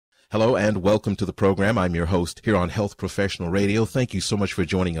Hello and welcome to the program. I'm your host here on Health Professional Radio. Thank you so much for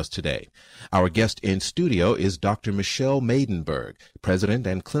joining us today. Our guest in studio is Dr. Michelle Maidenberg, President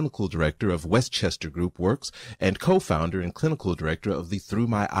and Clinical Director of Westchester Group Works and co-founder and Clinical Director of the Through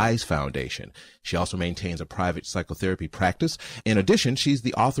My Eyes Foundation. She also maintains a private psychotherapy practice. In addition, she's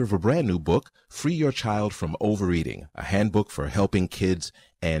the author of a brand new book, Free Your Child from Overeating, a handbook for helping kids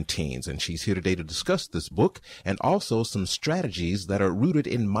and teens. And she's here today to discuss this book and also some strategies that are rooted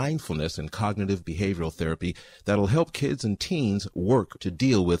in mindfulness and cognitive behavioral therapy that'll help kids and teens work to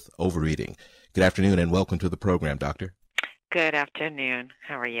deal with overeating. Good afternoon and welcome to the program, Doctor. Good afternoon.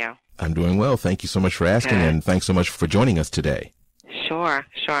 How are you? I'm doing well. Thank you so much for asking, and thanks so much for joining us today. Sure.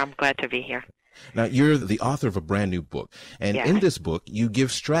 I'm glad to be here. Now, you're the author of a brand new book, and in this book, you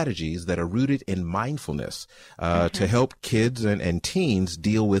give strategies that are rooted in mindfulness to help kids and teens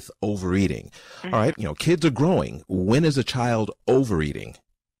deal with overeating. All right, kids are growing. When is a child overeating?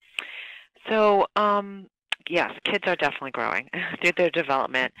 So, yes, kids are definitely growing through their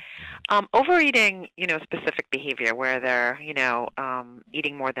development. Overeating, specific behavior where they're,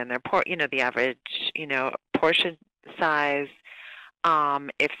 eating more than their the average, portion size.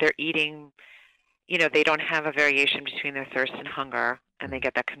 If they're eating, they don't have a variation between their thirst and hunger, and they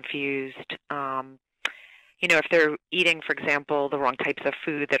get that confused. If they're eating, for example, the wrong types of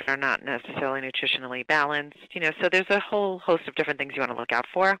food that are not necessarily nutritionally balanced, so there's a whole host of different things you want to look out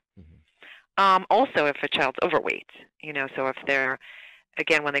for. Also, if a child's overweight, so if they're,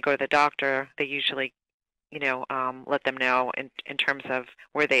 again, when they go to the doctor, they usually, let them know in terms of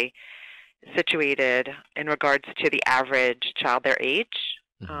where they situated in regards to the average child their age,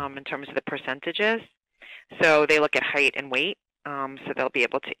 in terms of the percentages. So they look at height and weight, so they'll be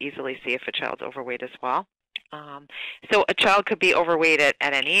able to easily see if a child's overweight as well. So a child could be overweight at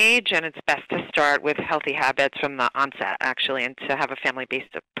any age, and it's best to start with healthy habits from the onset, actually, and to have a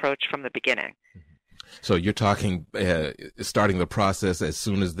family-based approach from the beginning. So you're talking starting the process as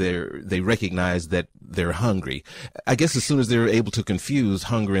soon as they recognize that they're hungry. I guess as soon as they're able to confuse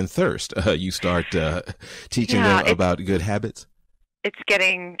hunger and thirst, you start teaching them about good habits. It's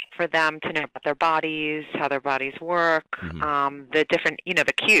getting for them to know about their bodies, how their bodies work, the different,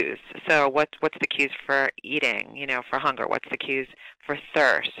 the cues. So what's the cues for eating, for hunger? What's the cues for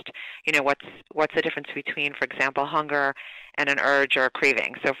thirst? What's the difference between, for example, hunger and an urge or a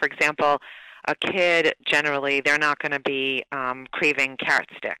craving? So, for example, a kid, generally, they're not going to be craving carrot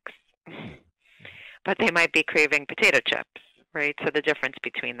sticks, but they might be craving potato chips, right? So the difference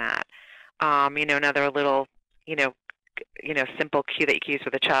between that. Another little, simple cue that you can use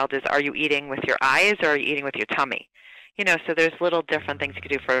with a child is, are you eating with your eyes or are you eating with your tummy? So there's little different things you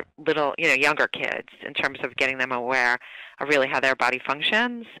can do for little, younger kids in terms of getting them aware of really how their body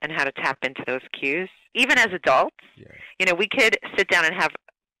functions and how to tap into those cues. Even as adults, we could sit down and have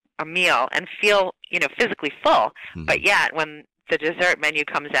a meal and feel, physically full, but yet when the dessert menu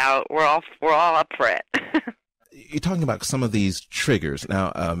comes out, we're all up for it. You're talking about some of these triggers.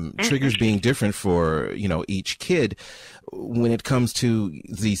 Now, triggers being different for, each kid. When it comes to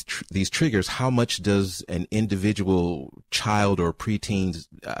these triggers, how much does an individual child or preteen's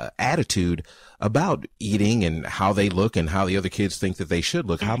attitude about eating and how they look and how the other kids think that they should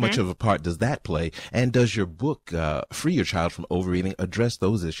look, how much of a part does that play? And does your book, Free Your Child from Overeating, address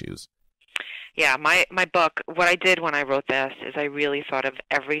those issues? Yeah, my book, what I did when I wrote this is I really thought of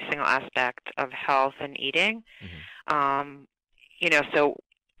every single aspect of health and eating. So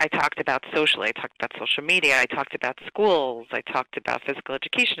I talked about socially, I talked about social media, I talked about schools, I talked about physical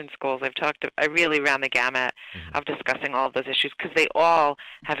education in schools. I really ran the gamut of discussing all of those issues because they all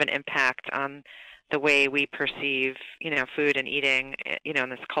have an impact on the way we perceive, food and eating, in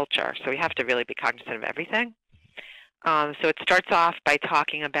this culture. So we have to really be cognizant of everything. So it starts off by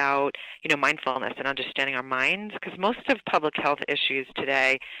talking about, mindfulness and understanding our minds, because most of public health issues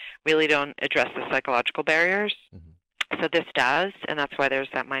today really don't address the psychological barriers. So this does, and that's why there's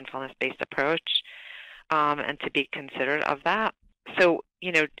that mindfulness-based approach, and to be considerate of that. So,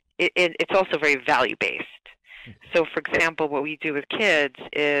 it's also very value-based. So, for example, what we do with kids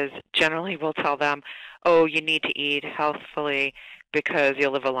is generally we'll tell them, oh, you need to eat healthfully because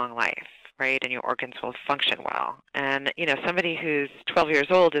you'll live a long life, right, and your organs will function well. And, somebody who's 12 years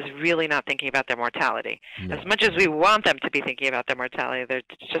old is really not thinking about their mortality. No. As much as we want them to be thinking about their mortality, they're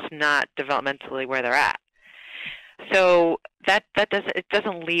just not developmentally where they're at. So it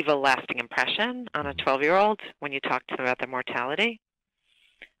doesn't leave a lasting impression on a 12-year-old when you talk to them about their mortality.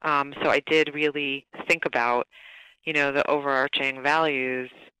 So I did really think about, the overarching values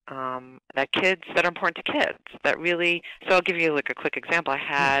that are important to kids. That really. So I'll give you like a quick example. I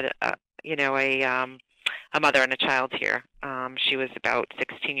had, a a mother and a child here. She was about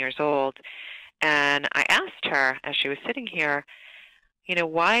 16 years old, and I asked her as she was sitting here,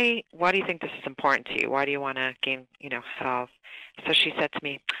 why do you think this is important to you? Why do you want to gain, health? So she said to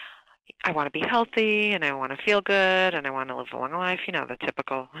me, I want to be healthy, and I want to feel good, and I want to live a long life, the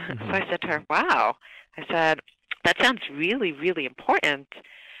typical. Mm-hmm. So I said to her, wow. I said, that sounds really, really important.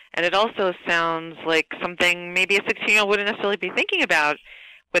 And it also sounds like something maybe a 16-year-old wouldn't necessarily be thinking about.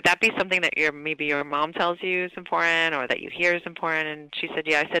 Would that be something that maybe your mom tells you is important, or that you hear is important? And she said,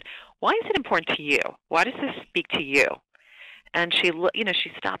 yeah. I said, why is it important to you? Why does this speak to you? And she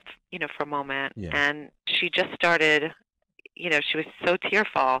stopped, for a moment, and she just started, she was so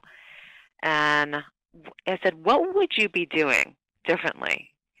tearful. And I said, what would you be doing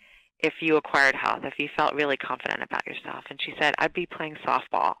differently if you acquired health, if you felt really confident about yourself? And she said, I'd be playing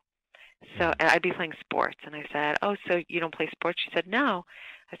softball. So I'd be playing sports. And I said, oh, so you don't play sports? She said, no.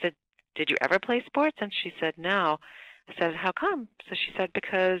 I said, did you ever play sports? And she said, no. I said, how come? So she said,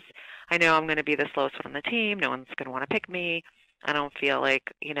 because I know I'm going to be the slowest one on the team. No one's going to want to pick me. I don't feel like,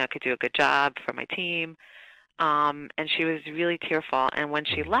 I could do a good job for my team. And she was really tearful. And when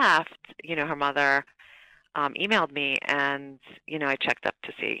she left, her mother emailed me, and, I checked up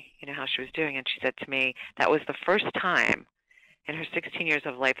to see, how she was doing. And she said to me that was the first time in her 16 years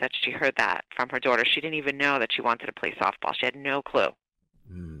of life that she heard that from her daughter. She didn't even know that she wanted to play softball. She had no clue.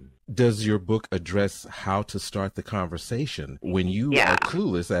 Does your book address how to start the conversation when you are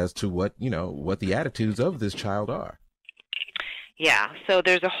clueless as to what the attitudes of this child are? Yeah. So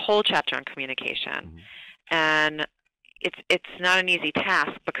there's a whole chapter on communication. And it's not an easy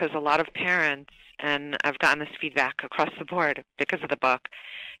task, because a lot of parents, and I've gotten this feedback across the board because of the book,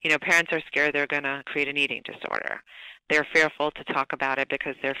 parents are scared they're going to create an eating disorder. They're fearful to talk about it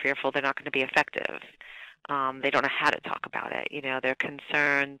because they're fearful they're not going to be effective. They don't know how to talk about it. They're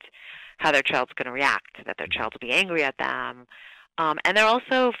concerned how their child's going to react, that their child will be angry at them. And they're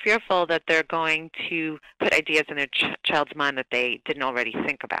also fearful that they're going to put ideas in their child's mind that they didn't already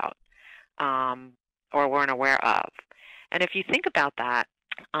think about or weren't aware of. And if you think about that,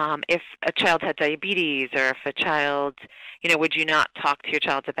 if a child had diabetes, or if a child, would you not talk to your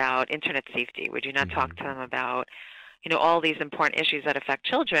child about internet safety? Would you not talk to them about, all these important issues that affect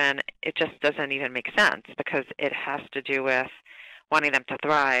children? It just doesn't even make sense, because it has to do with wanting them to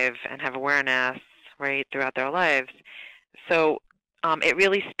thrive and have awareness, right, throughout their lives. So it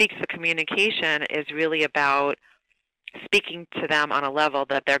really speaks, the communication is really about speaking to them on a level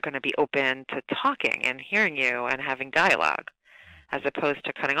that they're going to be open to talking and hearing you and having dialogue, as opposed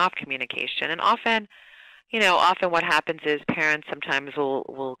to cutting off communication. And often what happens is parents sometimes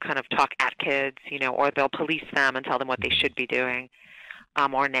will kind of talk at kids, or they'll police them and tell them what they should be doing,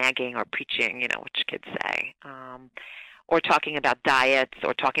 or nagging or preaching, which kids say, or talking about diets,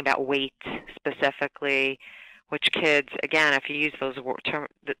 or talking about weight specifically, which kids, again, if you use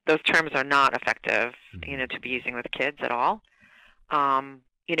those terms are not effective, to be using with kids at all.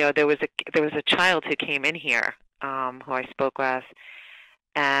 There was a child who came in here, who I spoke with,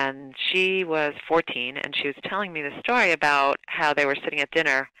 and she was 14, and she was telling me the story about how they were sitting at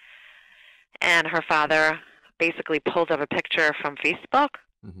dinner, and her father basically pulled up a picture from Facebook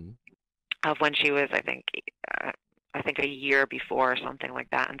of when she was, I think a year before or something like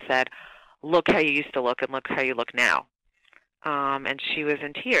that, and said, look how you used to look, and look how you look now. And she was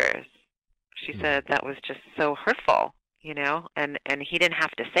in tears. She said that was just so hurtful, and he didn't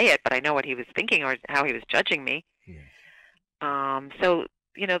have to say it, but I know what he was thinking or how he was judging me. So,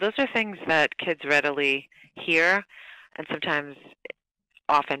 those are things that kids readily hear, and sometimes,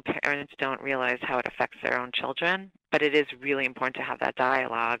 often parents don't realize how it affects their own children, but it is really important to have that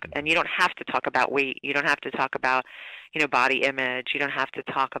dialogue. And you don't have to talk about weight. You don't have to talk about, body image. You don't have to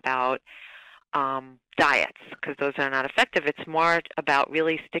talk about diets, because those are not effective. It's more about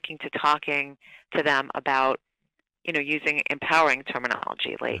really sticking to talking to them about, using empowering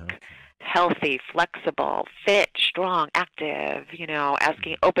terminology, like healthy, flexible, fit, strong, active,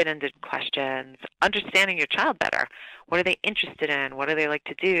 asking open-ended questions, understanding your child better. What are they interested in? What do they like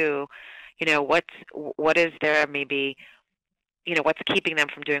to do? What is their maybe, what's keeping them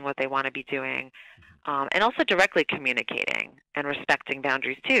from doing what they want to be doing? And also directly communicating and respecting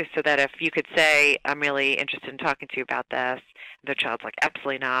boundaries too, so that if you could say, I'm really interested in talking to you about this, and the child's like,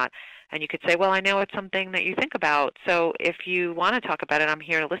 absolutely not. And you could say, well, I know it's something that you think about, so if you want to talk about it, I'm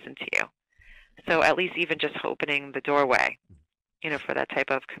here to listen to you. So at least even just opening the doorway, for that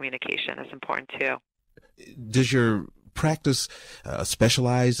type of communication is important too. Does your practice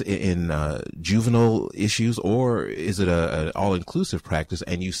specialize in juvenile issues, or is it an all-inclusive practice,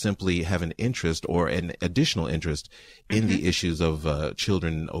 and you simply have an interest or an additional interest in the issues of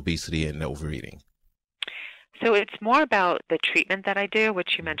children, obesity, and overeating? So it's more about the treatment that I do,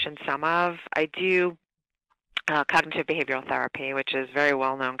 which you mentioned some of. I do cognitive behavioral therapy, which is very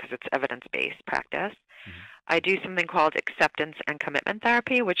well known because it's evidence-based practice. I do something called acceptance and commitment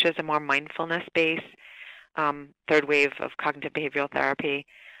therapy, which is a more mindfulness-based third wave of cognitive behavioral therapy.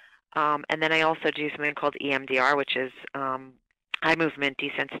 And then I also do something called EMDR, which is eye movement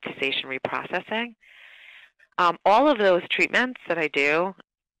desensitization reprocessing. All of those treatments that I do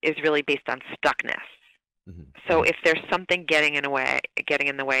is really based on stuckness. So if there's something getting in the way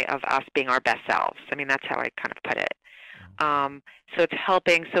of us being our best selves, I mean, that's how I kind of put it. So it's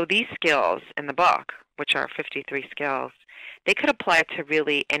helping. So these skills in the book, which are 53 skills, they could apply to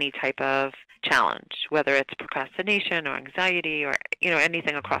really any type of challenge, whether it's procrastination or anxiety or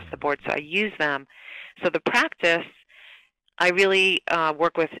anything across the board. So I use them. So the practice, I really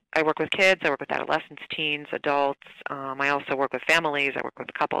work with kids. I work with adolescents, teens, adults. I also work with families. I work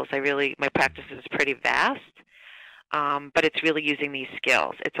with couples. My practice is pretty vast, but it's really using these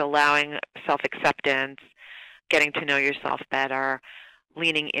skills. It's allowing self-acceptance, getting to know yourself better,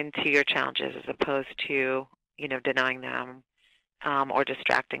 leaning into your challenges as opposed to denying them or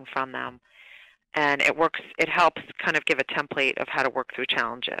distracting from them. And it helps kind of give a template of how to work through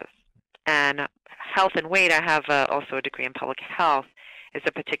challenges. And health and weight, I have also a degree in public health, is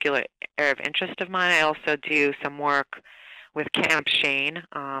a particular area of interest of mine. I also do some work with Camp Shane.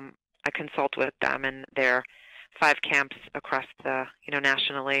 I consult with them and their 5 camps across the,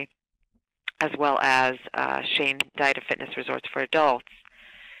 nationally, as well as Shane Diet and Fitness Resorts for adults.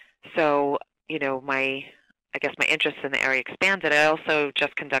 So, I guess my interest in the area expanded. I also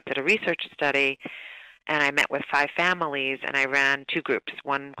just conducted a research study, and I met with 5 families, and I ran 2 groups,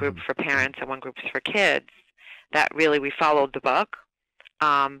 one group for parents and one group for kids. That really, we followed the book,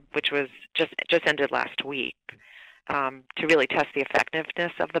 which was just ended last week, to really test the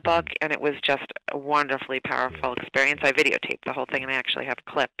effectiveness of the book, and it was just a wonderfully powerful experience. I videotaped the whole thing, and I actually have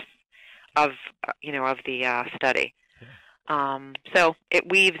clips of the study. So it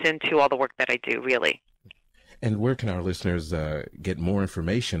weaves into all the work that I do, really. And where can our listeners get more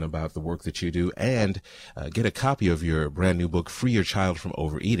information about the work that you do and get a copy of your brand new book, Free Your Child from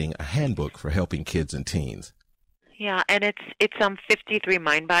Overeating, a handbook for helping kids and teens? Yeah, and it's 53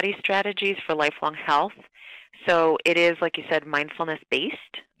 mind-body strategies for lifelong health. So it is, like you said,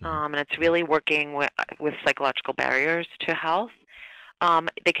 mindfulness-based, and it's really working with psychological barriers to health.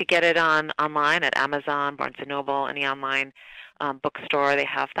 They could get it online at Amazon, Barnes & Noble, any online bookstore. They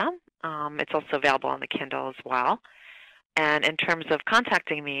have them. It's also available on the Kindle as well. And in terms of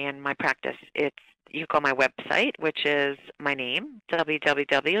contacting me and my practice, you go on my website, which is my name,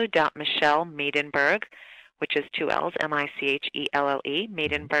 www.michellemaidenberg, which is 2 L's, Michelle.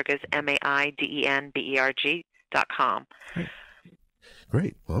 Maidenberg is MAIDENBERG.com.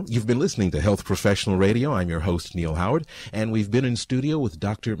 Great. Well, you've been listening to Health Professional Radio. I'm your host, Neal Howard, and we've been in studio with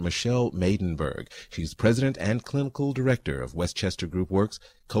Dr. Michelle Maidenberg. She's president and clinical director of Westchester Group Works,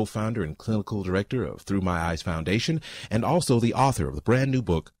 co-founder and clinical director of Through My Eyes Foundation, and also the author of the brand new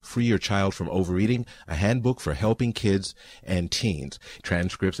book, Free Your Child from Overeating, a handbook for helping kids and teens.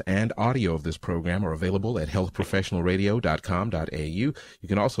 Transcripts and audio of this program are available at healthprofessionalradio.com.au. You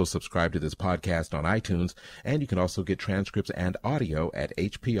can also subscribe to this podcast on iTunes, and you can also get transcripts and audio at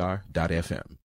hpr.fm.